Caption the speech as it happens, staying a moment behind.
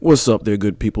What's up there,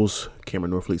 good peoples?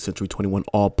 Cameron Norfleet, Century 21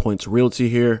 All Points Realty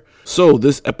here. So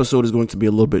this episode is going to be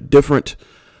a little bit different.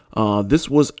 This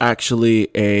was actually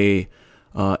a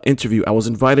interview. I was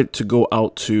invited to go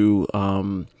out to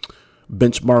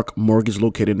Benchmark Mortgage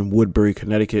located in Woodbury,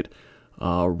 Connecticut.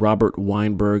 Robert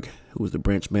Weinberg, who was the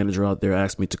branch manager out there,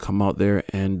 asked me to come out there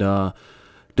and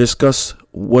discuss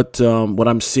what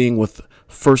I'm seeing with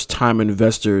first-time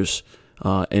investors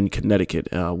in Connecticut.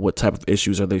 What type of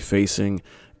issues are they facing?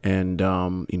 And,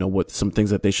 what some things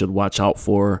that they should watch out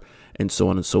for, and so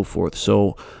on and so forth.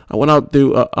 So I went out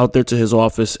there to his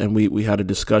office, and we had a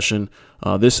discussion.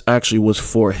 This actually was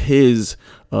for his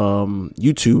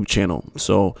YouTube channel.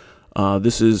 So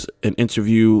this is an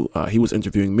interview. He was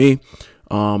interviewing me,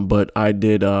 but I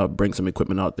did bring some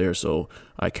equipment out there, so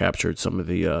I captured some of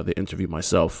the interview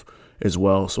myself as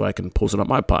well, so I can post it on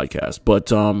my podcast.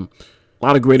 But a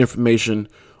lot of great information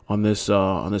on this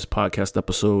podcast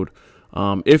episode.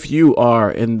 If you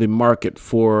are in the market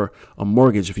for a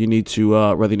mortgage, if you need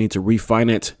to whether you need to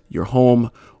refinance your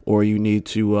home or you need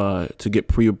to get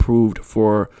pre-approved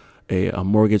for a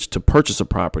mortgage to purchase a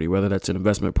property, whether that's an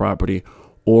investment property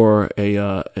or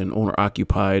an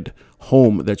owner-occupied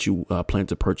home that you plan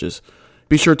to purchase,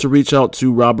 be sure to reach out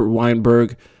to Robert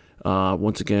Weinberg.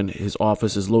 Once again, his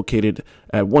office is located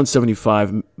at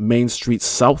 175 Main Street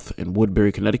South in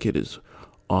Woodbury, Connecticut. His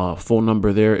phone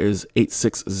number there is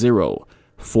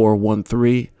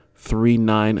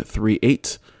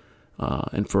 860-413-3938.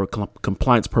 And for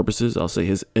compliance purposes, I'll say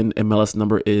his NMLS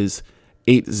number is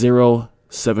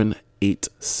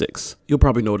 80786. You'll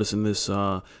probably notice in this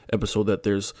episode that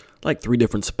there's like 3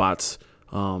 different spots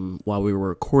while we were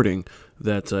recording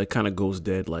that kind of goes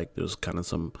dead. Like there's kind of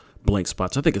some blank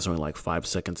spots. I think it's only like 5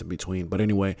 seconds in between. But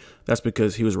anyway, that's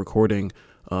because he was recording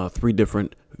 3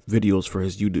 different videos for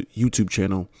his YouTube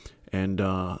channel, and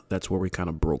that's where we kind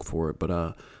of broke for it. But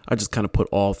I just kind of put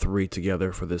all 3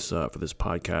 together for this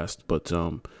podcast. But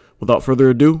without further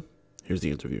ado, here's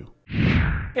the interview.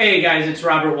 Hey guys, it's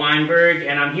Robert Weinberg,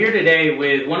 and I'm here today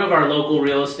with one of our local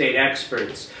real estate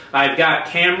experts. I've got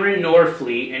Cameron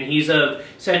Norfleet, and he's of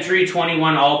Century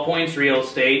 21 All Points Real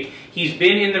Estate. He's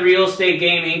been in the real estate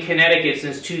game in Connecticut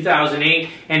since 2008,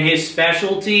 and his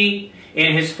specialty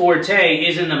and his forte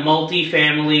is in the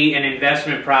multifamily and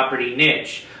investment property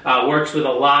niche. Works with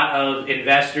a lot of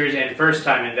investors and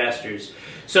first-time investors.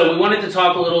 So we wanted to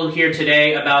talk a little here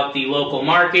today about the local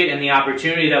market and the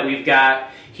opportunity that we've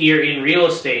got here in real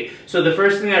estate. So the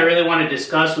first thing I really want to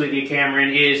discuss with you,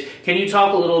 Cameron, is can you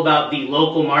talk a little about the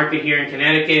local market here in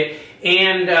Connecticut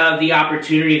and the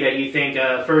opportunity that you think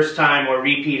a first-time or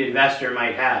repeat investor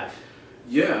might have?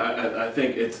 Yeah, I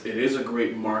think it is a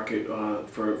great market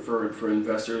for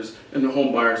investors and the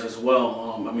home buyers as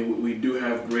well. We do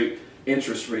have great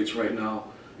interest rates right now,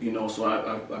 so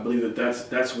I believe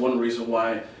that's one reason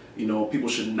why people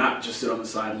should not just sit on the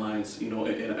sidelines,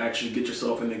 and actually get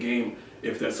yourself in the game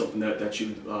if that's something that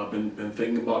you've been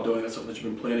thinking about doing, that's something that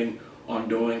you've been planning on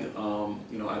doing.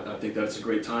 I think that's a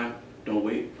great time. Don't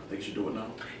wait. I think you should do it now.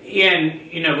 Yeah,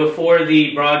 and before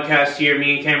the broadcast here,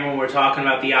 me and Cameron were talking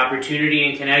about the opportunity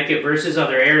in Connecticut versus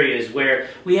other areas where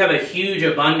we have a huge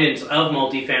abundance of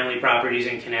multifamily properties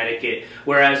in Connecticut,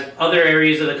 whereas other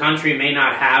areas of the country may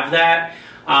not have that.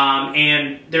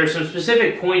 And there are some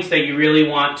specific points that you really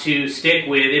want to stick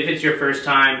with if it's your first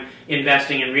time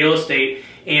investing in real estate.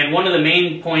 And one of the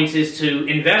main points is to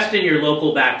invest in your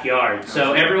local backyard.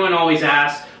 So everyone always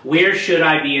asks, where should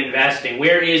I be investing?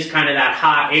 Where is kind of that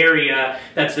hot area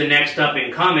that's the next up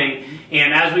and coming?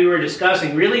 And as we were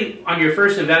discussing, really on your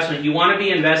first investment, you want to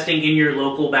be investing in your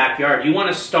local backyard. You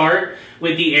want to start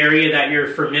with the area that you're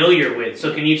familiar with.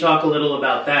 So can you talk a little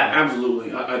about that?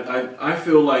 Absolutely. I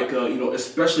feel like,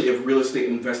 especially if real estate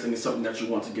investing is something that you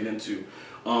want to get into,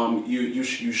 you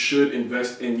should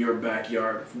invest in your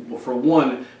backyard. For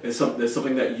one, it's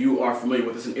something that you are familiar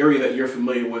with. It's an area that you're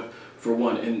familiar with, for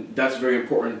one, and that's very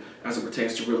important as it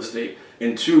pertains to real estate.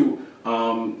 And 2,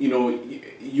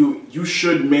 you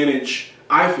should manage.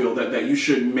 I feel that you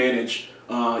should manage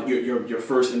your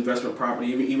first investment property,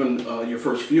 even your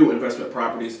first few investment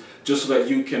properties, just so that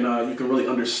you can really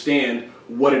understand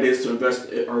what it is to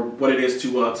invest or what it is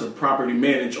to property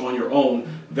manage on your own.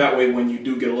 That way, when you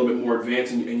do get a little bit more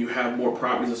advanced and you have more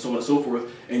properties and so on and so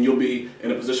forth, and you'll be in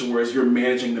a position where as you're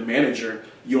managing the manager,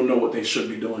 you'll know what they should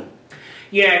be doing.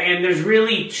 Yeah, and there's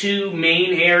really 2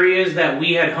 main areas that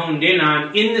we had honed in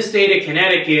on in the state of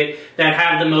Connecticut that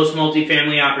have the most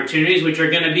multifamily opportunities, which are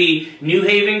going to be New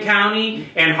Haven County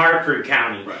and Hartford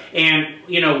County. Right. And,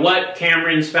 what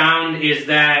Cameron's found is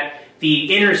that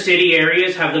the inner city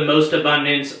areas have the most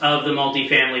abundance of the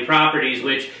multifamily properties,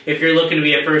 which if you're looking to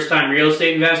be a first-time real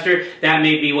estate investor, that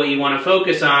may be what you want to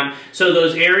focus on. So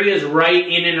those areas right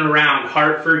in and around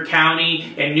Hartford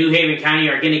County and New Haven County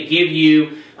are going to give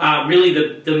you really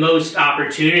the most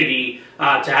opportunity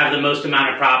to have the most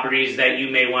amount of properties that you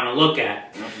may want to look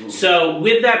at. Absolutely. So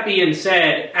with that being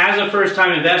said, as a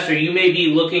first-time investor, you may be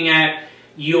looking at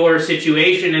your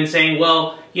situation and saying,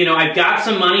 well, you know, I've got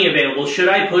some money available. Should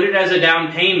I put it as a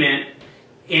down payment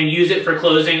and use it for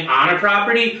closing on a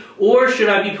property? Or should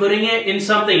I be putting it in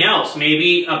something else?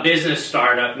 Maybe a business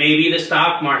startup, maybe the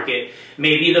stock market,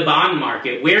 maybe the bond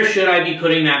market. Where should I be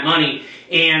putting that money?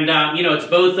 And, you know, it's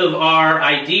both of our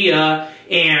idea,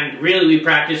 and really we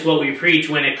practice what we preach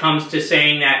when it comes to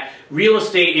saying that real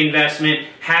estate investment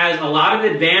has a lot of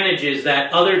advantages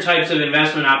that other types of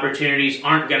investment opportunities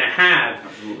aren't going to have.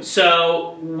 Absolutely.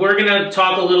 So we're going to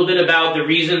talk a little bit about the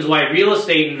reasons why real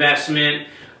estate investment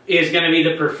is going to be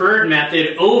the preferred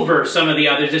method over some of the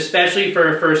others, especially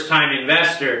for a first-time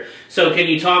investor. So can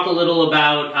you talk a little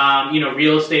about you know,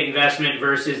 real estate investment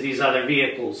versus these other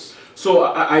vehicles? So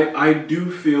I do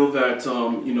feel that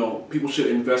you know, people should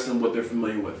invest in what they're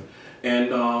familiar with, and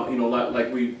you know,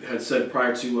 like we had said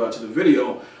prior to the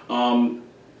video,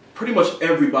 pretty much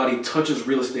everybody touches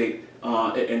real estate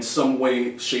in some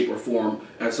way, shape, or form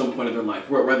at some point in their life.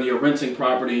 Whether you're renting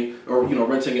property, or you know,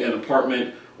 renting an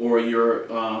apartment, or you're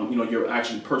you know, you're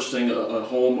actually purchasing a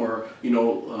home, or you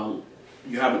know,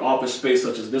 you have an office space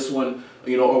such as this one,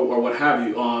 you know, or what have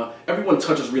you. Everyone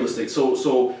touches real estate.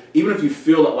 So even if you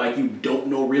feel like you don't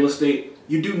know real estate,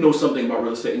 you do know something about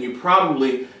real estate, and you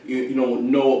probably you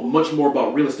know much more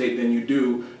about real estate than you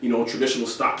do, you know, traditional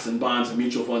stocks and bonds and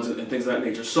mutual funds and things of that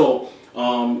nature. So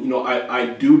you know, I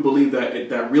do believe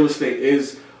that real estate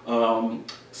is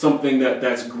something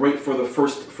that's great for a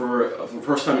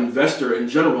first-time investor in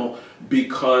general,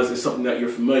 because it's something that you're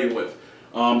familiar with.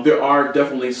 There are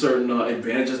definitely certain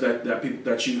advantages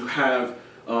that you have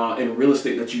in real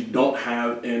estate that you don't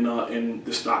have in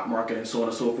the stock market and so on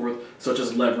and so forth, such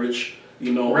as leverage.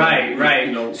 You know, right.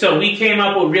 You know, so we came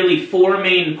up with really 4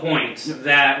 main points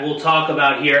that we'll talk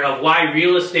about here of why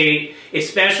real estate,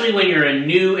 especially when you're a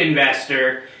new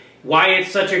investor, why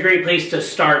it's such a great place to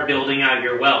start building out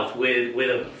your wealth with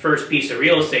a first piece of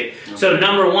real estate. Okay. So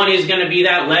number 1 is going to be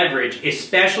that leverage,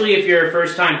 especially if you're a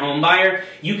first-time home buyer.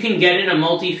 You can get in a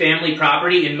multifamily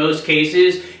property in most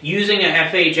cases using a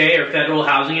FHA or Federal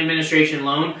Housing Administration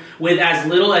loan with as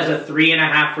little as a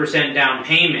 3.5% down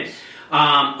payment.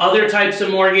 Other types of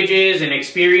mortgages and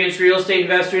experienced real estate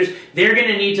investors, they're going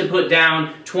to need to put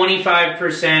down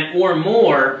 25% or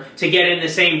more to get in the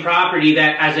same property.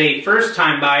 That as a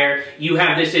first-time buyer, you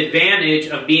have this advantage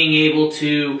of being able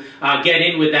to get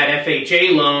in with that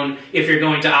FHA loan if you're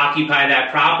going to occupy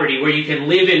that property, where you can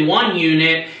live in one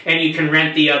unit and you can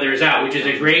rent the others out, which is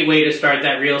a great way to start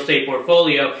that real estate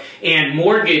portfolio. And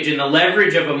mortgage and the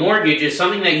leverage of a mortgage is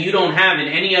something that you don't have in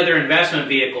any other investment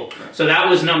vehicle. So that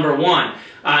was number 1.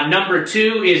 Number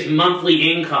 2 is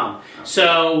monthly income.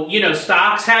 So, you know,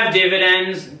 stocks have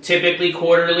dividends, typically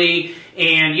quarterly,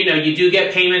 and, you know, you do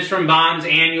get payments from bonds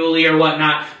annually or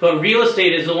whatnot, but real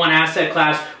estate is the one asset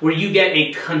class where you get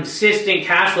a consistent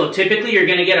cash flow. Typically, you're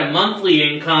going to get a monthly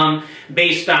income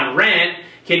based on rent.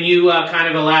 Can you kind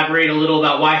of elaborate a little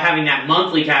about why having that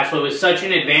monthly cash flow is such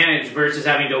an advantage versus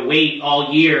having to wait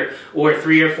all year or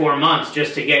 3 or 4 months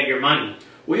just to get your money?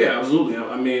 Well, yeah, absolutely.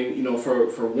 I mean, you know,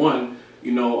 for one,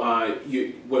 you know,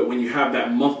 when you have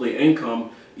that monthly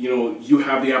income, you know, you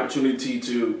have the opportunity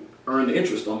to earn the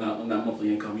interest on that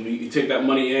monthly income. You know, you take that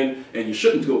money in, and you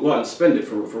shouldn't go out and spend it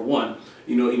for one.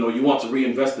 You know, you want to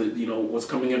reinvest it. You know, what's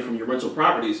coming in from your rental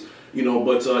properties. You know,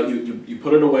 but you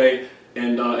put it away,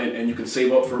 and you can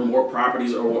save up for more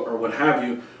properties or what have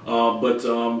you. But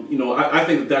you know, I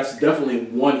think that's definitely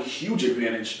one huge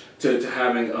advantage to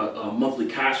having a monthly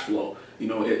cash flow. You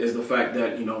know, is the fact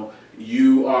that, you know,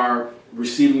 you are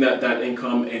receiving that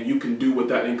income, and you can do with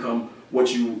that income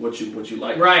what you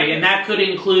like. Right, and that could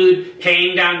include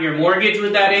paying down your mortgage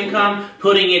with that income,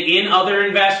 putting it in other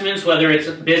investments, whether it's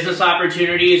business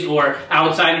opportunities or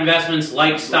outside investments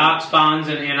like stocks, bonds,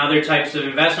 and other types of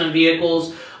investment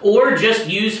vehicles, or just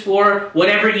use for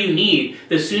whatever you need.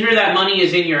 The sooner that money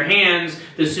is in your hands,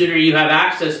 the sooner you have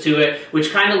access to it,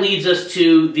 which kind of leads us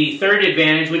to the third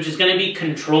advantage, which is going to be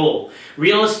control.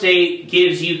 Real estate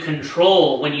gives you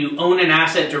control when you own an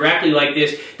asset directly like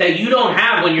this that you don't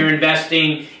have when you're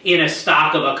investing in a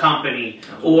stock of a company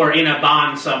or in a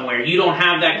bond somewhere. You don't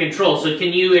have that control. So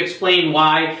can you explain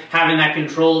why having that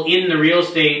control in the real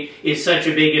estate is such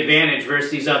a big advantage versus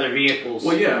these other vehicles?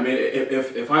 Well, yeah, I mean,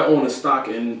 if I own a stock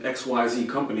in in XYZ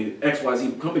company.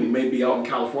 XYZ company may be out in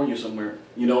California somewhere,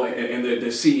 and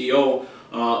the CEO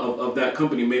of that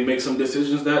company may make some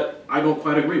decisions that I don't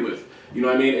quite agree with. You know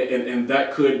what I mean? And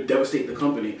that could devastate the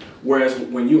company. Whereas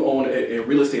when you own a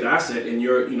real estate asset and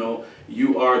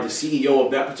you are the CEO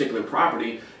of that particular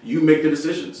property, you make the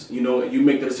decisions. You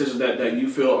make the decisions that you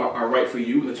feel are right for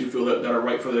you, that you feel that are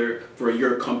right for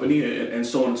your company, and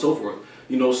so on and so forth.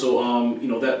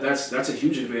 That's a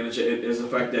huge advantage, is the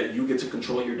fact that you get to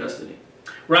control your destiny.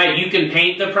 Right, you can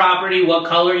paint the property what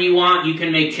color you want. You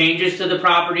can make changes to the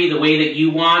property the way that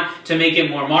you want to make it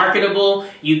more marketable.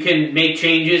 You can make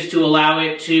changes to allow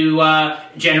it to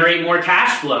generate more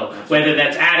cash flow, whether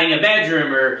that's adding a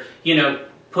bedroom or,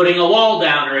 putting a wall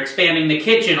down or expanding the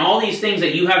kitchen. All these things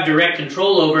that you have direct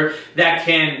control over that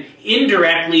can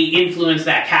indirectly influence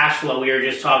that cash flow we were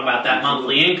just talking about, that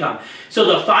monthly income. So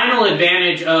the final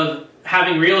advantage of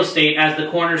having real estate as the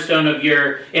cornerstone of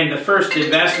the first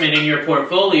investment in your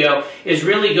portfolio is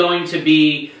really going to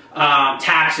be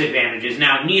tax advantages.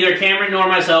 Now, neither Cameron nor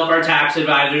myself are tax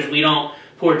advisors. We don't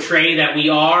portray that we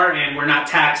are, and we're not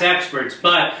tax experts,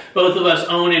 but both of us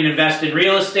own and invest in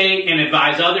real estate and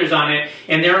advise others on it,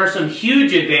 and there are some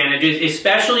huge advantages,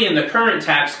 especially in the current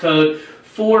tax code,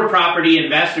 for property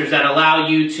investors that allow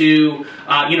you to,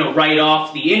 write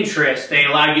off the interest. They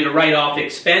allow you to write off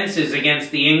expenses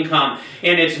against the income.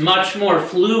 And it's much more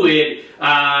fluid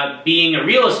being a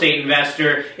real estate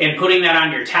investor and putting that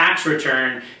on your tax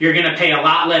return. You're going to pay a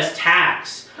lot less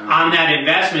tax on that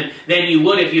investment than you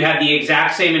would if you had the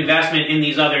exact same investment in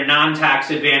these other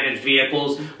non-tax advantaged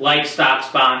vehicles like stocks,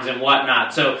 bonds, and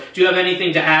whatnot. So do you have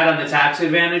anything to add on the tax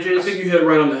advantages? I think you hit it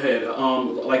right on the head.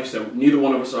 Like you said, neither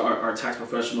one of us are tax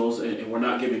professionals, and we're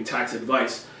not giving tax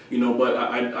advice, but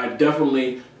I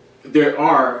definitely, there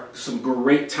are some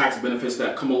great tax benefits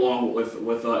that come along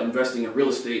with investing in real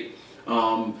estate.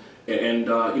 I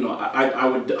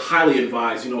would highly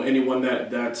advise anyone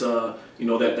that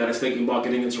is thinking about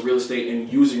getting into real estate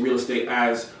and using real estate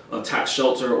as a tax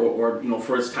shelter or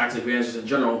for its tax advantages in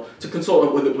general, to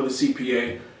consult with a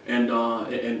CPA,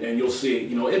 and you'll see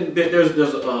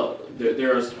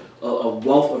there's a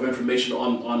wealth of information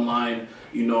online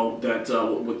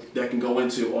that can go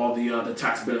into all the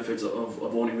tax benefits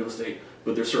of owning real estate.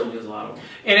 But there certainly is a lot of them.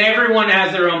 And everyone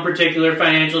has their own particular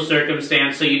financial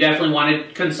circumstance, so you definitely want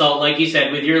to consult, like you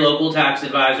said, with your local tax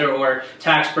advisor or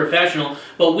tax professional.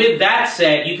 But with that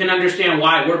said, you can understand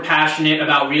why we're passionate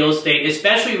about real estate,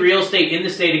 especially real estate in the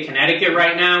state of Connecticut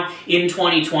right now in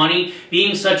 2020,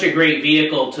 being such a great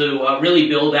vehicle to really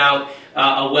build out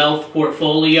a wealth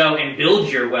portfolio and build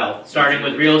your wealth, starting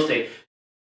with real estate.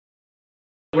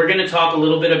 We're going to talk a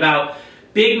little bit about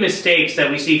big mistakes that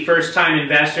we see first-time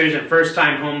investors and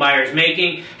first-time home buyers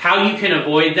making, how you can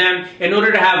avoid them in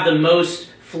order to have the most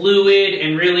fluid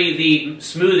and really the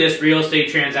smoothest real estate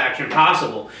transaction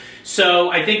possible.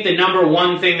 So I think the number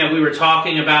one thing that we were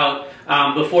talking about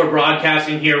before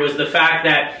broadcasting here was the fact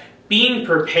that being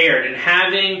prepared and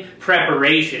having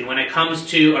preparation when it comes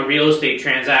to a real estate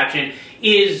transaction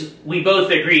is, we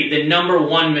both agree, the number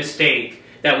one mistake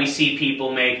that we see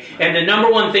people make. And the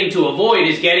number one thing to avoid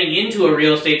is getting into a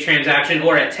real estate transaction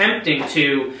or attempting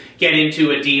to get into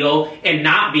a deal and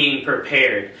not being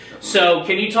prepared. So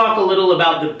can you talk a little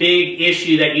about the big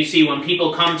issue that you see when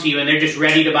people come to you and they're just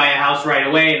ready to buy a house right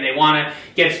away and they want to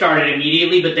get started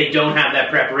immediately, but they don't have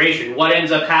that preparation? What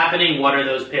ends up happening? What are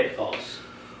those pitfalls?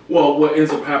 Well, what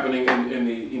ends up happening in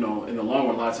the long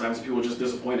run, a lot of times people are just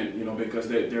disappointed, because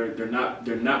they're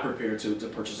not prepared to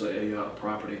purchase a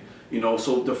property.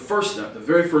 So the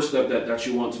very first step that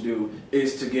you want to do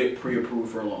is to get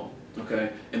pre-approved for a loan.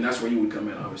 Okay, and that's where you would come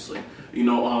in, obviously. A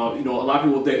lot of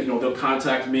people they'll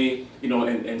contact me,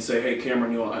 and say, hey,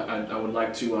 Cameron, I would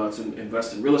like to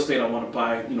invest in real estate. I want to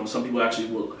buy. Some people actually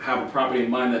will have a property in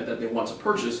mind that they want to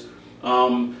purchase.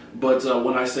 But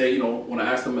when I say, when I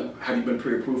ask them, have you been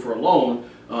pre-approved for a loan?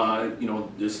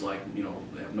 Just like, they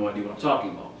have no idea what I'm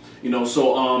talking about.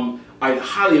 So I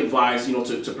highly advise,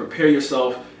 to prepare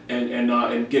yourself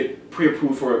and get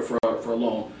pre-approved for a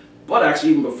loan. But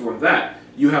actually, even before that,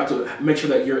 you have to make sure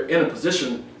that you're in a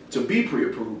position to be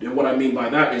pre-approved. And what I mean by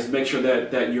that is make sure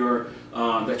that your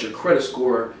credit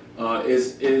score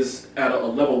is at a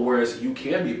level whereas you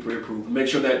can be pre-approved. Make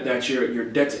sure that your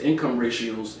debt to income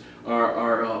ratios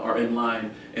are in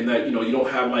line, and that you don't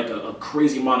have like a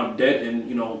crazy amount of debt and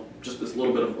just this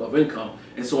little bit of income,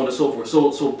 and so on and so forth.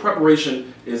 So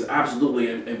preparation is absolutely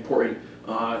important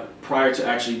prior to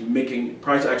actually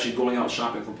going out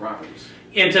shopping for properties.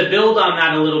 And to build on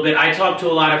that a little bit, I talk to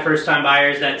a lot of first-time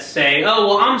buyers that say, oh,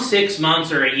 well, I'm 6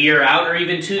 months or a year out or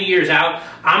even 2 years out.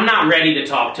 I'm not ready to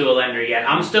talk to a lender yet.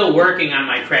 I'm still working on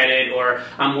my credit, or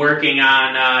I'm working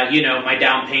on, my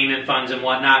down payment funds and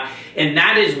whatnot. And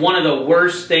that is one of the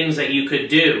worst things that you could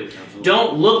do. Absolutely.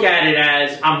 Don't look at it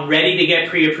as I'm ready to get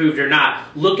pre-approved or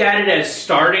not. Look at it as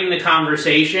starting the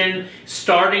conversation,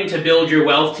 starting to build your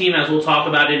wealth team, as we'll talk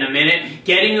about in a minute,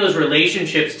 getting those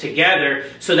relationships together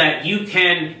so that you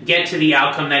can get to the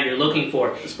outcome that you're looking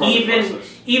for. Even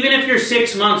if you're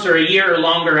 6 months or a year or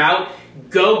longer out,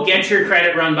 go get your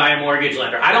credit run by a mortgage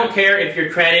lender. I don't care if your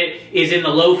credit is in the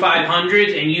low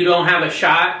 500s and you don't have a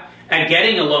shot at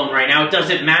getting a loan right now. It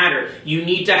doesn't matter. You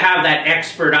need to have that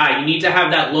expert eye. You need to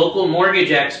have that local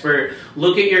mortgage expert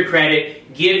look at your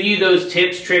credit, give you those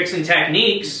tips, tricks, and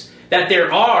techniques that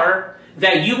there are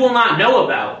that you will not know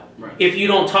about if you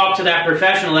don't talk to that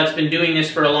professional that's been doing this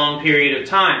for a long period of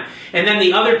time. And then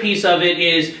the other piece of it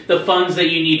is the funds that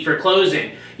you need for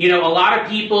closing. A lot of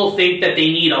people think that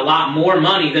they need a lot more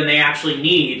money than they actually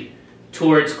need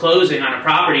towards closing on a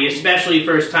property, especially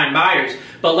first-time buyers.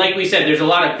 But like we said, there's a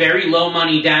lot of very low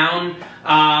money down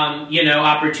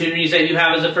opportunities that you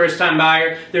have as a first-time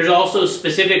buyer. There's also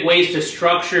specific ways to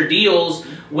structure deals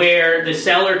where the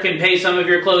seller can pay some of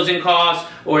your closing costs,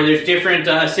 or there's different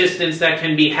assistance that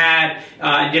can be had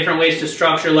and different ways to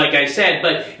structure, like I said.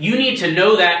 But you need to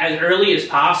know that as early as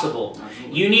possible.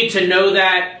 Absolutely. You need to know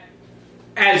that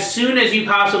as soon as you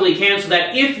possibly can, so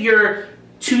that if you're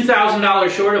 $2,000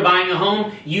 short of buying a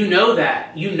home, you know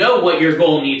that. You know what your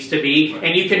goal needs to be,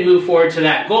 and you can move forward to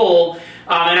that goal.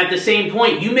 And at the same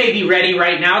point, you may be ready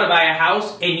right now to buy a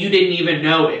house, and you didn't even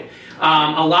know it.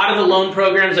 A lot of the loan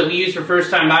programs that we use for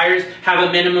first-time buyers have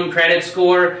a minimum credit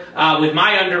score with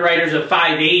my underwriters of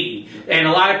 580. And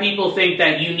a lot of people think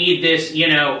that you need this,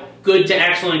 good to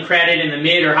excellent credit in the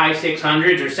mid or high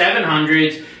 600s or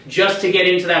 700s just to get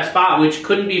into that spot, which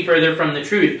couldn't be further from the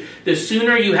truth. The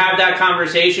sooner you have that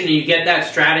conversation and you get that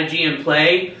strategy in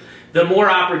play, the more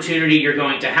opportunity you're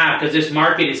going to have, because this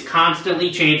market is constantly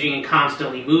changing and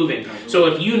constantly moving. So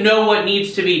if you know what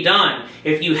needs to be done,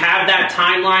 if you have that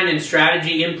timeline and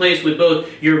strategy in place with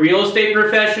both your real estate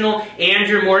professional and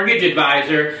your mortgage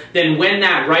advisor, then when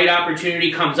that right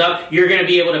opportunity comes up, you're going to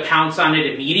be able to pounce on it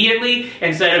immediately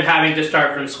instead of having to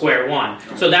start from square one.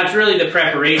 So that's really the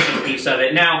preparation piece of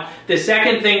it. Now, the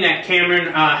second thing that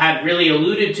Cameron had really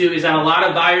alluded to is that a lot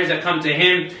of buyers that come to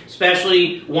him,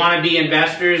 especially wannabe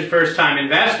investors, first-time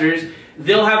investors,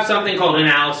 they'll have something called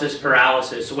analysis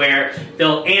paralysis, where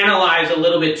they'll analyze a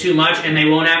little bit too much and they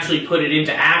won't actually put it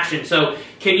into action. So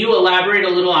can you elaborate a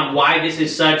little on why this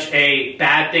is such a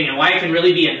bad thing and why it can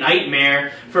really be a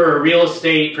nightmare for a real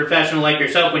estate professional like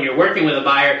yourself when you're working with a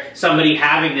buyer, somebody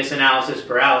having this analysis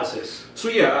paralysis? So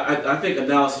yeah, I think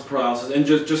analysis paralysis, and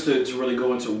just to really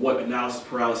go into what analysis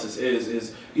paralysis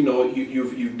is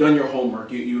you've done your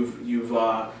homework,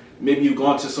 maybe you've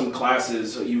gone to some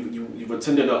classes, you've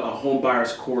attended a home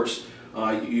buyer's course,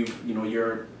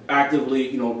 you're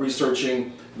actively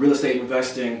researching real estate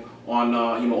investing on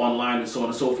online and so on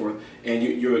and so forth, and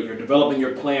you're developing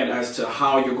your plan as to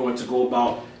how you're going to go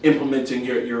about implementing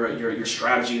your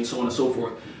strategy and so on and so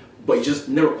forth, but you just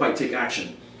never quite take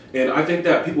action. And I think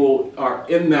that people are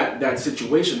in that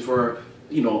situation for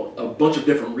a bunch of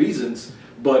different reasons,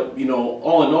 but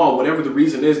all in all, whatever the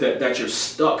reason is that you're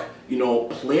stuck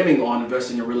planning on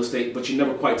investing in real estate, but you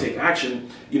never quite take action,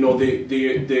 the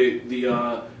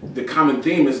common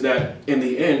theme is that in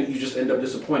the end, you just end up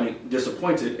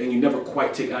disappointed, and you never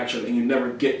quite take action, and you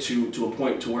never get to a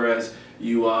point to whereas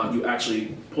you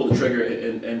actually pull the trigger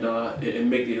and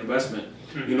make the investment.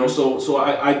 So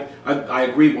I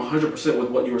agree 100% with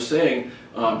what you were saying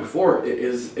before,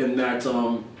 is in that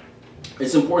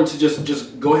it's important to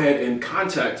just go ahead and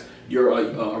contact your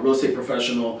a real estate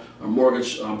professional, a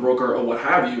mortgage broker, or what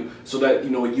have you, so that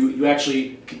you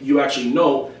actually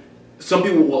know. Some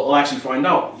people will actually find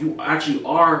out you actually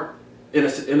are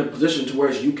in a position to where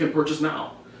you can purchase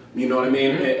now. You know what I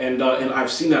mean? Mm-hmm. And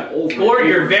I've seen that over. Or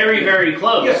you're very, very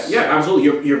close. Yeah,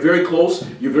 absolutely. You're very close.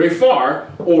 You're very far.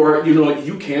 Or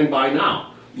you can buy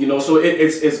now. So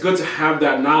it's good to have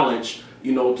that knowledge.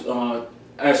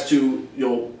 As to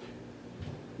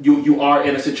you are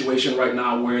in a situation right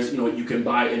now where you can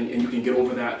buy and you can get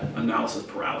over that analysis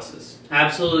paralysis.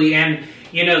 Absolutely. And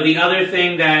the other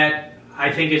thing that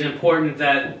I think is important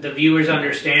that the viewers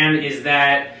understand is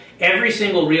that every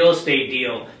single real estate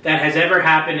deal that has ever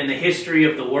happened in the history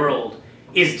of the world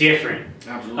is different.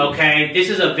 Absolutely. Okay? This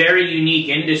is a very unique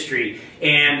industry,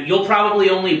 and you'll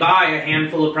probably only buy a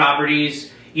handful of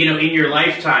properties, in your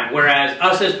lifetime, whereas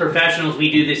us as professionals, we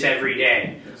do this every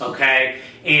day. Okay?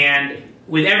 And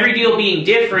with every deal being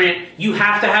different, you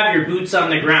have to have your boots on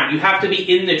the ground. You have to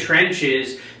be in the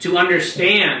trenches to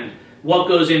understand what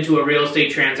goes into a real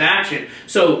estate transaction.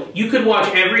 So you could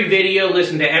watch every video,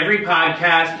 listen to every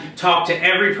podcast, talk to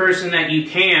every person that you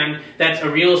can that's a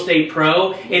real estate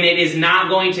pro, and it is not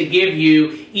going to give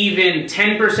you even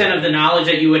 10% of the knowledge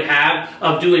that you would have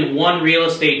of doing one real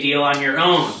estate deal on your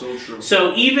own. So true.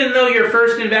 So even though your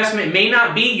first investment may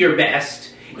not be your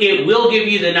best, it will give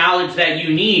you the knowledge that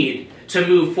you need to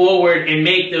move forward and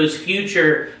make those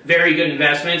future very good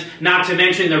investments, not to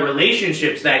mention the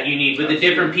relationships that you need with the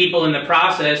different people in the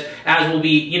process, as we'll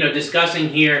be discussing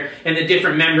here, and the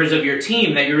different members of your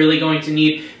team that you're really going to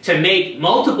need to make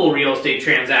multiple real estate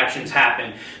transactions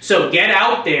happen. So get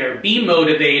out there, be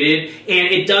motivated, and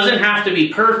it doesn't have to be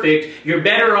perfect. You're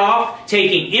better off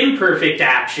taking imperfect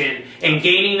action and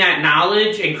gaining that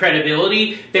knowledge and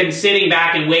credibility than sitting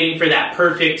back and waiting for that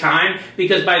perfect time,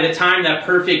 because by the time that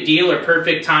perfect deal or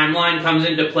perfect timeline comes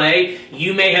into play,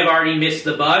 you may have already missed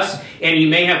the bus, and you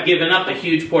may have given up a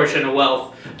huge portion of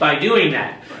wealth by doing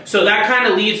that. So that kind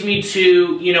of leads me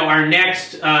to our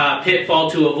next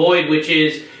pitfall to avoid, which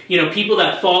is people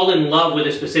that fall in love with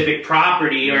a specific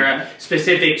property or a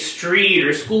specific street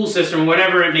or school system,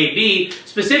 whatever it may be,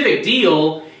 specific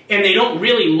deal, and they don't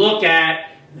really look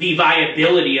at the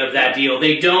viability of that deal.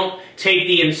 They don't take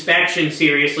the inspection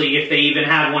seriously, if they even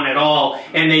have one at all,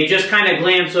 and they just kind of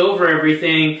glance over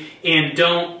everything and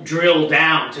don't drill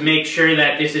down to make sure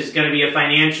that this is going to be a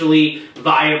financially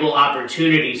viable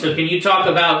opportunity. So can you talk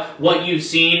about what you've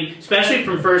seen, especially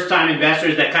from first-time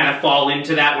investors that kind of fall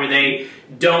into that, where they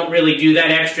don't really do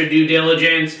that extra due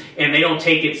diligence and they don't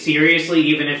take it seriously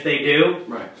even if they do?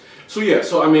 Right. So yeah,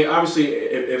 so I mean, obviously,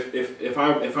 if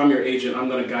I'm your agent, I'm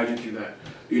going to guide you through that.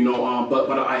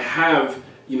 But I have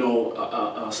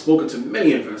spoken to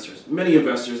many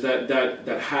investors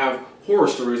that have horror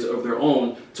stories of their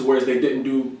own, to where they didn't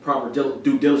do proper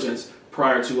due diligence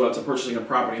prior to purchasing a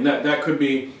property, and that could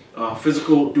be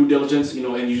physical due diligence,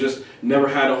 and you just never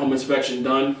had a home inspection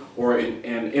done, or an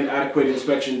inadequate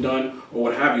inspection done, or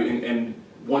what have you, and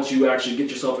once you actually get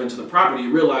yourself into the property,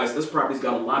 you realize this property's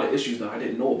got a lot of issues that I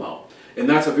didn't know about, and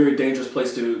that's a very dangerous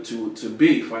place to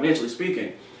be, financially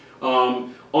speaking.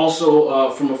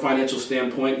 Also, from a financial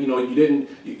standpoint,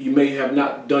 you may have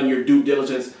not done your due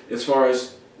diligence as far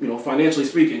as, financially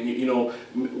speaking,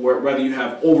 whether you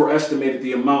have overestimated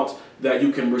the amount that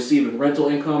you can receive in rental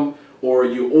income, or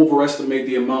you overestimate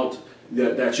the amount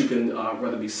that you can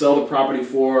whether be sell the property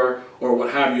for, or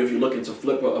what have you, if you're looking to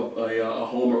flip a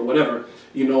home or whatever,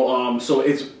 so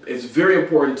it's very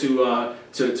important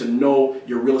to know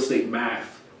your real estate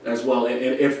math as well, and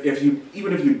if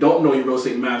you don't know your real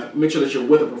estate math, make sure that you're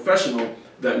with a professional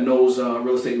that knows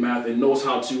real estate math and knows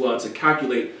how to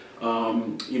calculate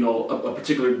a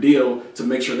particular deal to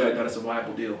make sure that it's a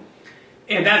viable deal.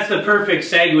 And that's the perfect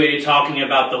segue to talking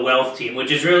about the wealth team,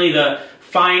 which is really the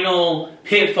final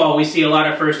pitfall we see a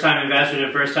lot of first-time investors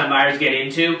and first-time buyers get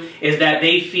into, is that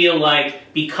they feel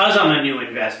like, because I'm a new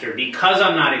investor, because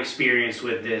I'm not experienced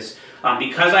with this,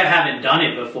 because I haven't done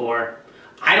it before,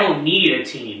 I don't need a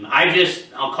team.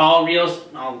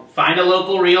 I'll find a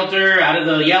local realtor out of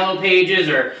the yellow pages,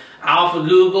 or Alpha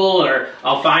Google, or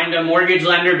I'll find a mortgage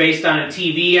lender based on a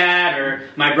TV ad, or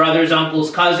my brother's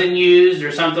uncle's cousin used,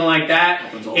 or something like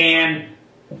that. And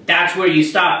that's where you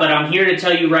stop. But I'm here to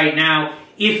tell you right now,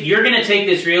 if you're going to take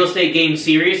this real estate game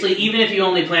seriously, even if you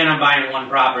only plan on buying one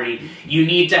property, you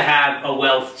need to have a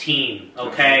wealth team,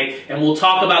 okay? And we'll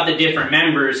talk about the different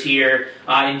members here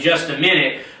in just a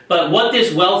minute. But what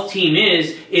this wealth team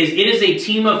is it is a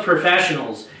team of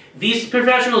professionals. These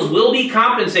professionals will be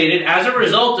compensated as a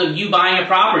result of you buying a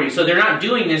property, so they're not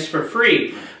doing this for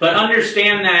free. But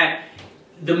understand that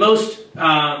the most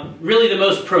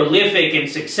prolific and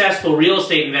successful real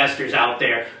estate investors out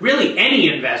there, really any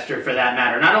investor for that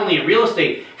matter, not only in real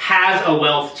estate, has a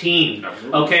wealth team.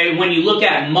 Okay, when you look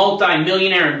at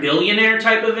multi-millionaire and billionaire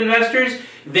type of investors,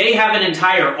 they have an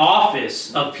entire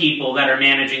office of people that are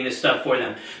managing this stuff for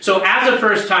them. So as a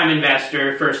first-time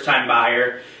investor, first-time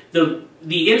buyer,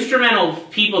 the instrumental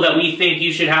people that we think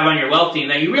you should have on your wealth team,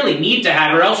 that you really need to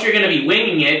have, or else you're going to be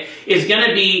winging it, is going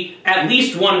to be at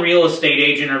least one real estate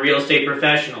agent or real estate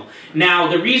professional. Now,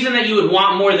 the reason that you would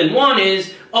want more than one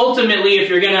is, ultimately, if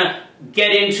you're going to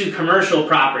get into commercial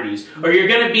properties, or you're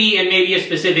going to be in maybe a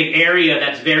specific area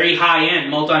that's very high-end,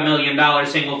 multi-million-dollar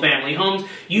single-family homes,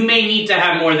 you may need to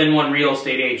have more than one real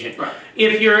estate agent. Right.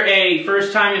 If you're a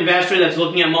first-time investor that's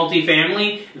looking at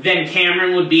multifamily, then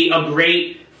Cameron would be a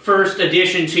great first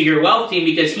addition to your wealth team,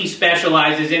 because he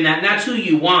specializes in that, and that's who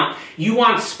you want. You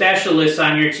want specialists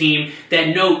on your team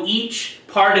that know each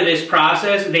part of this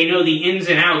process. They know the ins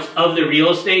and outs of the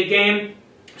real estate game,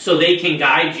 so they can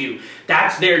guide you.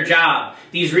 That's their job.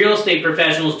 These real estate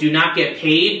professionals do not get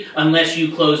paid unless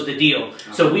you close the deal.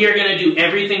 So we are going to do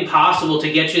everything possible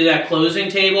to get you to that closing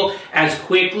table as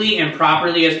quickly and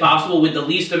properly as possible with the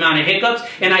least amount of hiccups.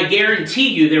 And I guarantee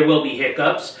you there will be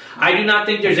hiccups. I do not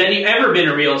think there's ever been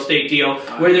a real estate deal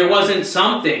where there wasn't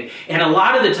something. And a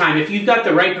lot of the time, if you've got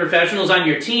the right professionals on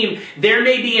your team, there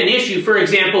may be an issue, for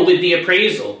example, with the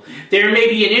appraisal. There may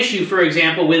be an issue, for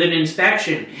example, with an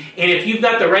inspection. And if you've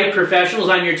got the right professionals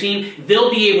on your team,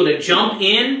 they'll be able to jump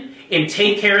in and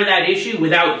take care of that issue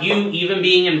without you even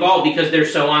being involved because they're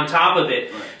so on top of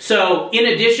it. So in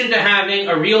addition to having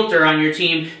a realtor on your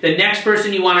team, the next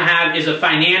person you want to have is a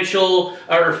financial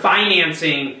or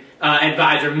financing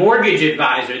advisor, mortgage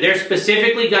advisor. They're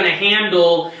specifically going to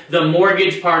handle the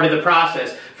mortgage part of the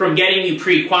process, from getting you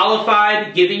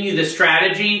pre-qualified, giving you the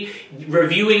strategy,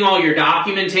 reviewing all your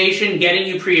documentation, getting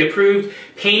you pre-approved,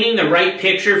 painting the right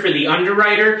picture for the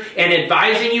underwriter, and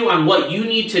advising you on what you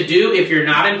need to do if you're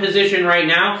not in position right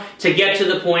now to get to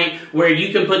the point where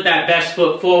you can put that best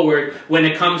foot forward when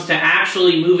it comes to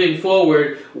actually moving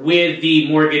forward with the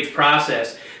mortgage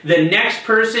process. The next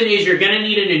person is you're going to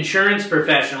need an insurance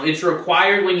professional. It's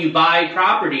required when you buy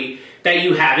property that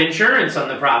you have insurance on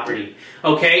the property.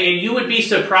 Okay, and you would be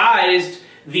surprised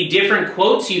the different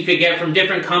quotes you could get from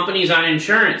different companies on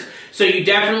insurance. So you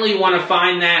definitely want to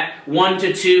find that 1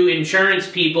 to 2 insurance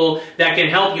people that can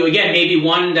help you. Again, maybe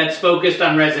one that's focused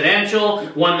on residential,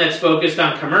 one that's focused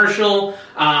on commercial,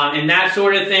 and that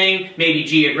sort of thing, maybe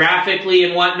geographically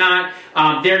and whatnot.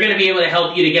 They're going to be able to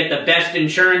help you to get the best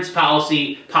insurance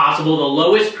policy possible, the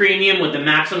lowest premium with the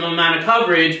maximum amount of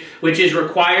coverage, which is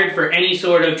required for any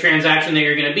sort of transaction that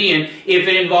you're going to be in. If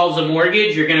it involves a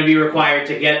mortgage, you're going to be required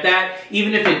to get that.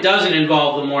 Even if it doesn't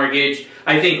involve a mortgage,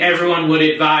 I think everyone would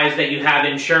advise that you have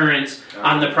insurance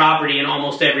on the property in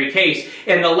almost every case.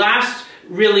 And the last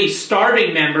really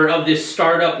starting member of this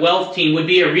startup wealth team would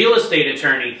be a real estate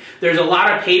attorney. There's a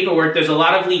lot of paperwork, there's a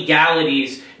lot of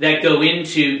legalities that go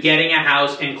into getting a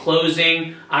house and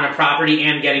closing on a property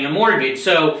and getting a mortgage.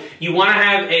 So you want to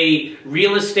have a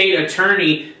real estate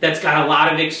attorney that's got a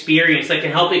lot of experience, that can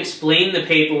help explain the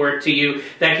paperwork to you,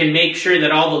 that can make sure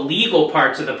that all the legal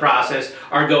parts of the process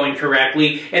are going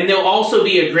correctly. And they'll also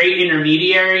be a great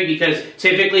intermediary because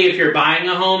typically if you're buying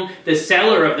a home, the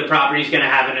seller of the property is going to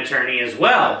have an attorney as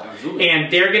well. Absolutely.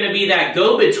 And they're going to be that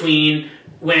go-between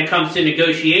when it comes to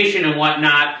negotiation and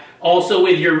whatnot, also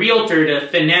with your realtor to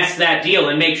finesse that deal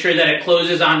and make sure that it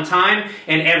closes on time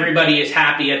and everybody is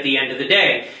happy at the end of the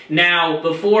day. Now,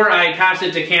 before I pass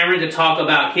it to Cameron to talk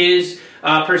about his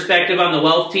perspective on the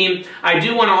wealth team, I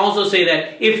do want to also say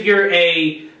that if you're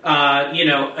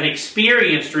an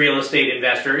experienced real estate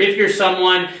investor, if you're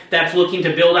someone that's looking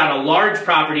to build out a large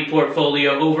property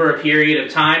portfolio over a period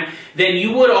of time, then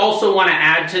you would also want to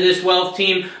add to this wealth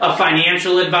team a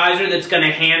financial advisor that's going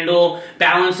to handle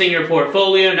balancing your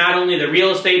portfolio, not only the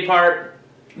real estate part,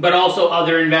 but also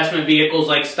other investment vehicles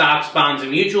like stocks, bonds,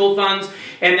 and mutual funds.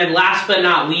 And then last but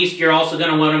not least, you're also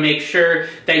going to want to make sure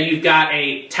that you've got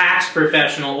a tax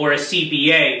professional or a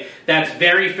CPA that's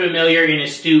very familiar and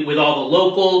astute with all the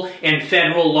local and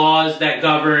federal laws that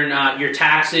govern your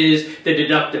taxes, the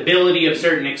deductibility of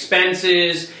certain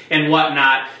expenses, and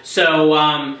whatnot.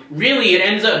 So really, it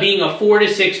ends up being a 4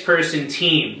 to 6 person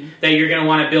team that you're going to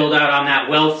want to build out on that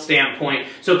wealth standpoint.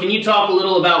 So can you talk a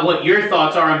little about what your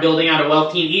thoughts are on building out a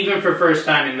wealth team, even for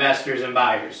first-time investors and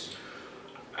buyers?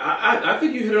 I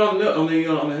think you hit it on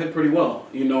the head pretty well.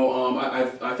 You know,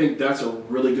 I think that's a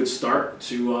really good start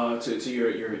to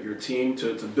your team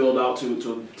to build out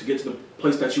to get to the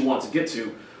place that you want to get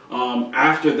to.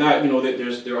 After that, you know,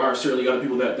 there are certainly other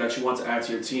people that you want to add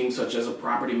to your team, such as a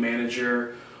property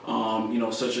manager,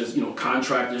 such as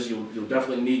contractors. You'll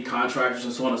definitely need contractors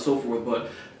and so on and so forth. But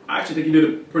I actually think you did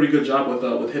a pretty good job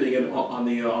with hitting it on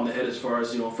the head as far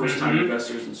as first-time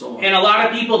investors and so on. And a lot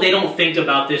of people, they don't think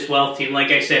about this wealth team.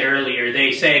 Like I said earlier,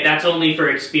 they say that's only for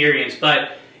experience.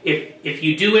 But if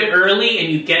you do it early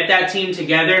and you get that team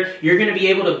together, you're going to be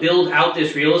able to build out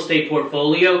this real estate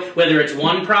portfolio, whether it's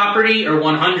 1 property or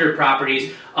 100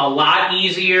 properties, a lot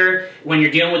easier when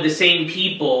you're dealing with the same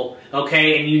people,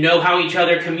 okay, and you know how each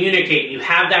other communicate. You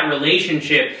have that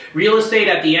relationship. Real estate,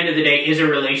 at the end of the day, is a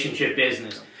relationship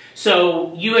business.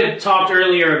 So you had talked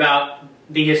earlier about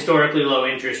the historically low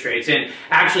interest rates, and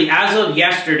actually as of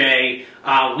yesterday,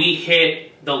 we hit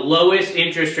the lowest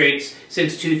interest rates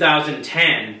since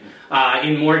 2010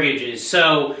 in mortgages.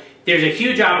 So there's a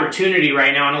huge opportunity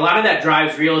right now, and a lot of that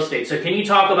drives real estate. So can you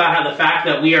talk about how the fact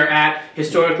that we are at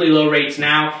historically low rates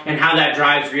now and how that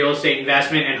drives real estate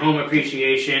investment and home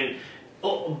appreciation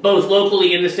both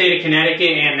locally in the state of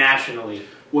Connecticut and nationally?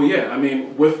 Well, yeah, I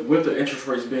mean, with the interest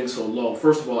rates being so low,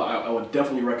 first of all, I would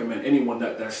definitely recommend anyone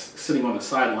that's sitting on the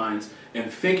sidelines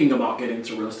and thinking about getting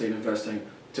into real estate investing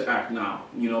to act now,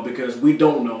 because we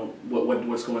don't know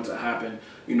what's going to happen,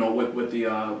 with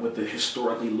the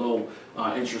historically low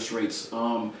interest rates.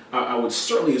 I would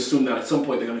certainly assume that at some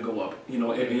point they're going to go up,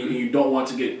 and you don't want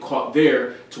to get caught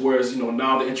there to whereas,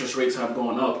 now the interest rates have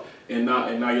gone up and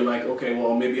now you're like, okay,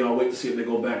 well, maybe I'll wait to see if they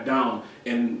go back down.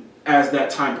 And as that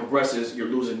time progresses, you're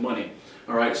losing money.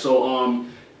 All right, so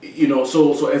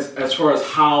so as far as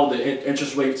how the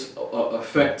interest rates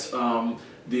affect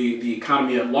the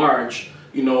economy at large,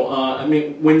 I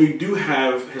mean, when you do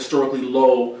have historically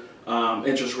low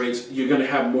interest rates, you're going to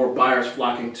have more buyers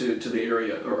flocking to the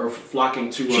area or flocking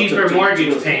to cheaper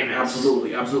mortgage payments.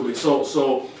 Absolutely.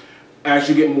 So as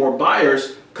you get more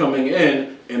buyers coming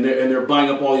in and they're buying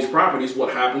up all these properties,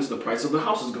 what happens? The price of the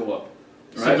houses go up.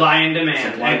 Right? Supply and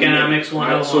demand. Economics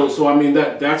 101. Right? So I mean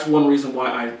that's one reason why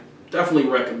I definitely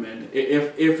recommend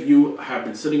if you have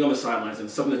been sitting on the sidelines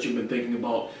and something that you've been thinking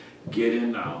about, get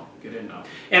in now.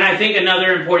 And I think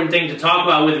another important thing to talk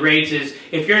about with rates is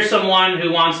if you're someone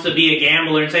who wants to be a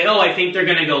gambler and say, oh, I think they're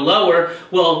going to go lower,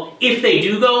 well, if they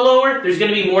do go lower, there's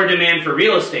going to be more demand for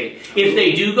real estate. If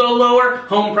they do go lower,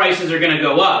 home prices are going to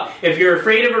go up. If you're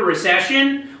afraid of a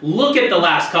recession, look at the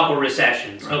last couple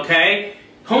recessions, okay?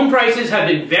 Home prices have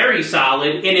been very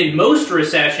solid, and in most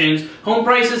recessions, home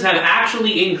prices have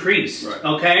actually increased,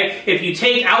 okay? If you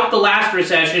take out the last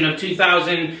recession of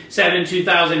 2007,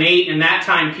 2008, and that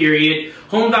time period,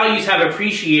 home values have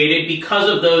appreciated because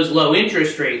of those low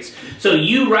interest rates. So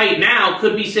you right now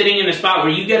could be sitting in a spot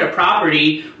where you get a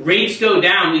property, rates go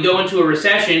down, we go into a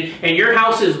recession, and your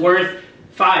house is worth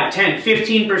 5, 10,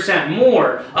 15%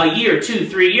 more a year, 2,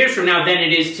 3 years from now than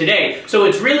it is today. So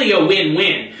it's really a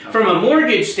win-win. From a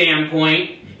mortgage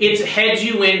standpoint, it's heads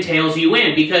you win, tails you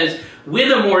win, because with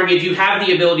a mortgage, you have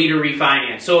the ability to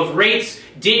refinance. So if rates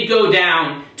did go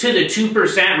down to the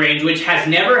 2% range, which has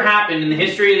never happened in the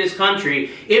history of this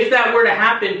country, if that were to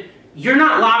happen, you're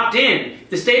not locked in.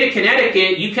 The state of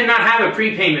Connecticut, you cannot have a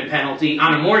prepayment penalty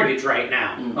on a mortgage right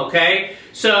now, okay?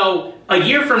 So a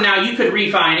year from now, you could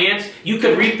refinance, you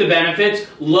could reap the benefits,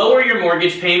 lower your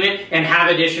mortgage payment, and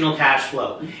have additional cash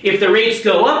flow. If the rates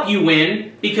go up, you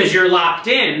win because you're locked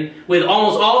in. With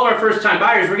almost all of our first-time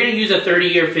buyers, we're going to use a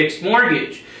 30-year fixed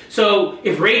mortgage. So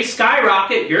if rates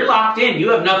skyrocket, you're locked in.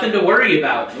 You have nothing to worry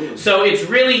about. So it's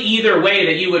really either way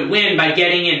that you would win by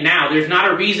getting in now. There's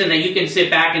not a reason that you can sit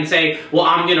back and say, well,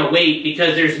 I'm going to wait,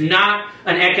 because there's not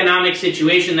an economic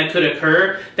situation that could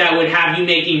occur that would have you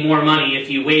making more money if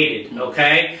you waited,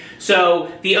 okay?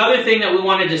 So the other thing that we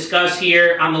want to discuss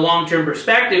here on the long-term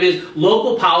perspective is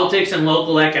local politics and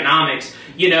local economics.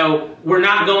 We're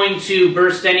not going to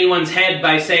burst anyone's head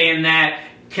by saying that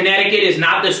Connecticut is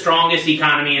not the strongest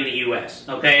economy in the U.S.,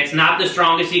 okay? It's not the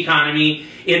strongest economy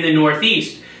in the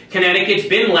Northeast. Connecticut's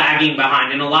been lagging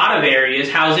behind in a lot of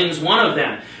areas. Housing's one of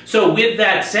them. So with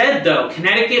that said, though,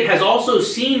 Connecticut has also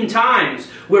seen times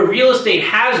where real estate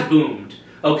has boomed,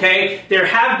 okay? There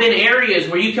have been areas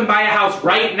where you can buy a house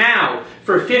right now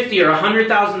for $50,000 or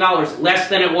 $100,000 less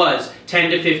than it was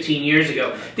 10 to 15 years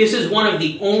ago. This is one of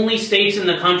the only states in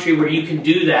the country where you can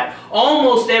do that.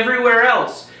 Almost everywhere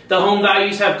else, the home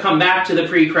values have come back to the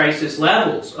pre-crisis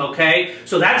levels, okay?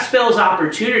 So that spells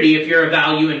opportunity if you're a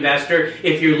value investor,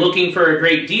 if you're looking for a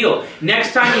great deal.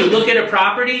 Next time you look at a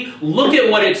property, look at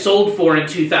what it sold for in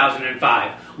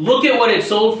 2005. Look at what it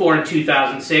sold for in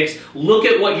 2006. Look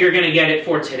at what you're going to get it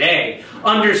for today.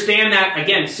 Understand that,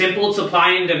 again, simple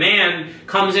supply and demand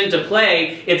comes into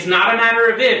play. It's not a matter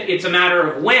of if, it's a matter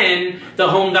of when the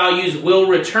home values will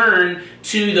return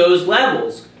to those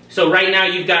levels. So right now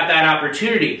you've got that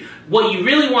opportunity. What you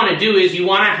really want to do is you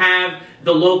want to have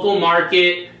the local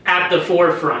market at the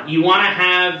forefront. You want to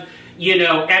have,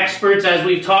 experts, as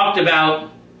we've talked about,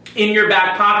 in your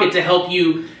back pocket to help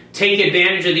you take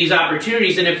advantage of these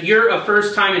opportunities. And if you're a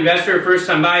first-time investor, a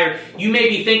first-time buyer, you may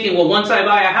be thinking, well, once I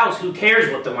buy a house, who cares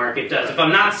what the market does? If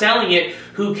I'm not selling it,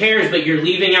 who cares? But you're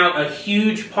leaving out a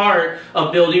huge part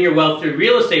of building your wealth through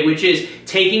real estate, which is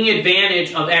taking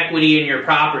advantage of equity in your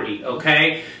property,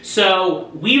 okay?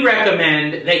 So we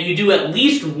recommend that you do at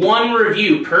least one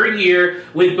review per year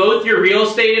with both your real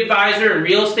estate advisor and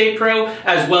real estate pro,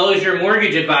 as well as your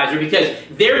mortgage advisor, because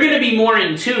they're going to be more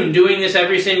in tune doing this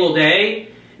every single day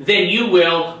than you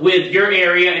will with your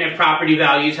area and if property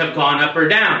values have gone up or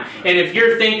down. And if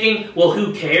you're thinking, well,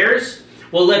 who cares?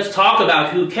 Well, let's talk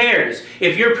about who cares.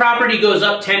 If your property goes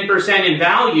up 10% in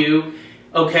value,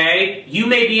 okay, you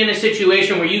may be in a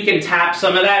situation where you can tap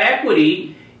some of that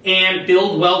equity and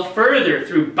build wealth further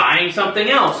through buying something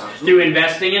else, through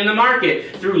investing in the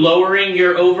market, through lowering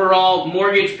your overall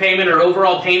mortgage payment or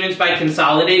overall payments by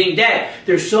consolidating debt.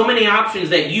 There's so many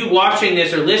options that you watching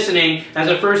this or listening as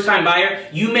a first-time buyer,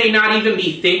 you may not even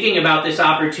be thinking about this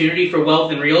opportunity for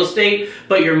wealth in real estate,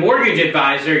 but your mortgage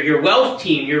advisor, your wealth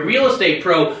team, your real estate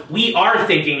pro, we are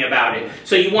thinking about it.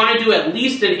 So you want to do at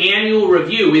least an annual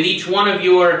review with each one of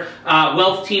your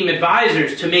wealth team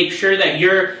advisors to make sure that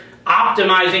you're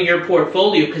optimizing your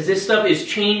portfolio, because this stuff is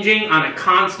changing on a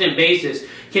constant basis.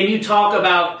 Can you talk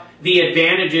about the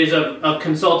advantages of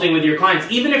consulting with your clients,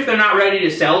 even if they're not ready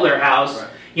to sell their house,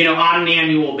 right, on an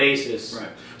annual basis? Right.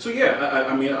 So yeah,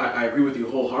 I agree with you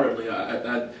wholeheartedly.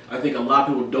 I think a lot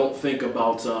of people don't think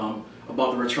about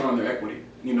the return on their equity.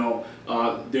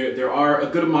 There are a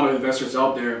good amount of investors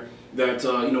out there that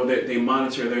they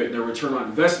monitor their return on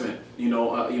investment.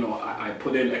 I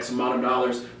put in X amount of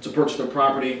dollars to purchase the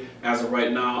property. As of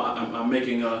right now, I'm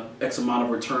making X amount of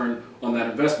return on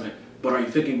that investment. But are you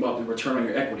thinking about the return on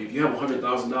your equity? If you have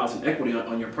 $100,000 in equity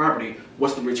on your property,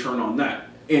 what's the return on that?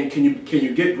 And can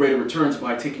you get greater returns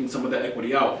by taking some of that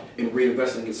equity out and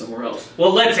reinvesting it somewhere else?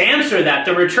 Well, let's answer that.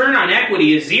 The return on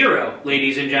equity is zero,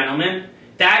 ladies and gentlemen.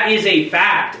 That is a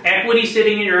fact. Equity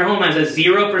sitting in your home has a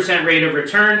 0% rate of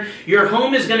return. Your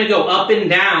home is going to go up and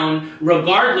down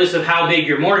regardless of how big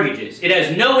your mortgage is. It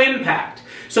has no impact.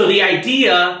 So the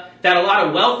idea that a lot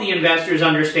of wealthy investors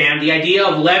understand, the idea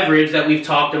of leverage that we've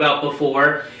talked about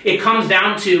before, it comes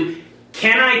down to,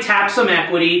 can I tap some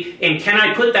equity and can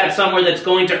I put that somewhere that's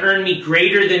going to earn me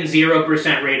greater than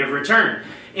 0% rate of return?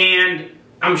 And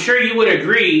I'm sure you would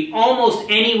agree,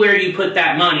 almost anywhere you put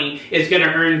that money is going to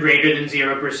earn greater than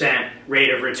 0%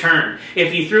 rate of return.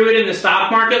 If you threw it in the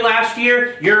stock market last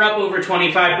year, you're up over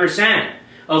 25%.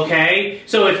 Okay?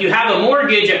 So if you have a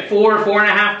mortgage at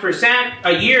 4.5%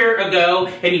 a year ago,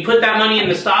 and you put that money in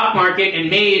the stock market and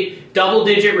made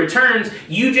double-digit returns,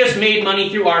 you just made money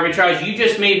through arbitrage, you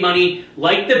just made money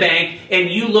like the bank, and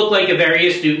you look like a very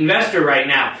astute investor right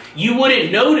now. You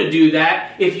wouldn't know to do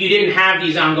that if you didn't have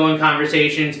these ongoing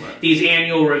conversations, these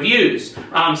annual reviews.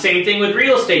 Same thing with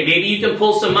real estate. Maybe you can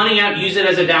pull some money out, use it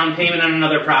as a down payment on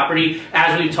another property,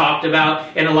 as we've talked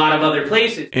about in a lot of other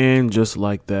places. And just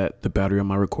like that, the battery on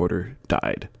my recorder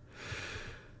died.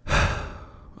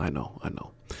 I know.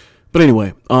 But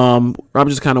anyway, Rob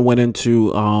just kind of went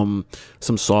into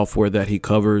some software that he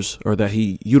covers or that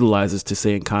he utilizes to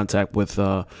stay in contact with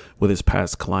his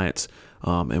past clients.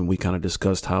 And we kind of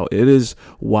discussed how it is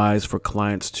wise for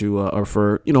clients to, or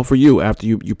for you after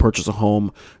you purchase a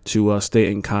home, to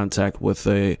stay in contact with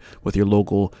your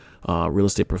local real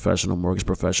estate professional, mortgage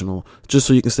professional, just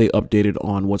so you can stay updated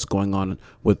on what's going on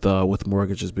with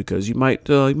mortgages, because you might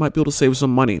be able to save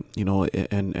some money,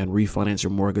 and refinance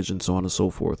your mortgage and so on and so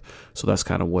forth. So that's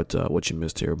kind of what you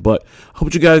missed here. But I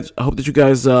hope that you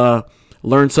guys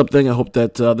learned something. I hope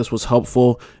that this was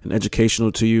helpful and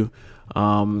educational to you.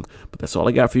 But that's all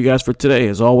I got for you guys for today.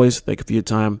 As always, thank you for your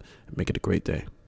time and make it a great day.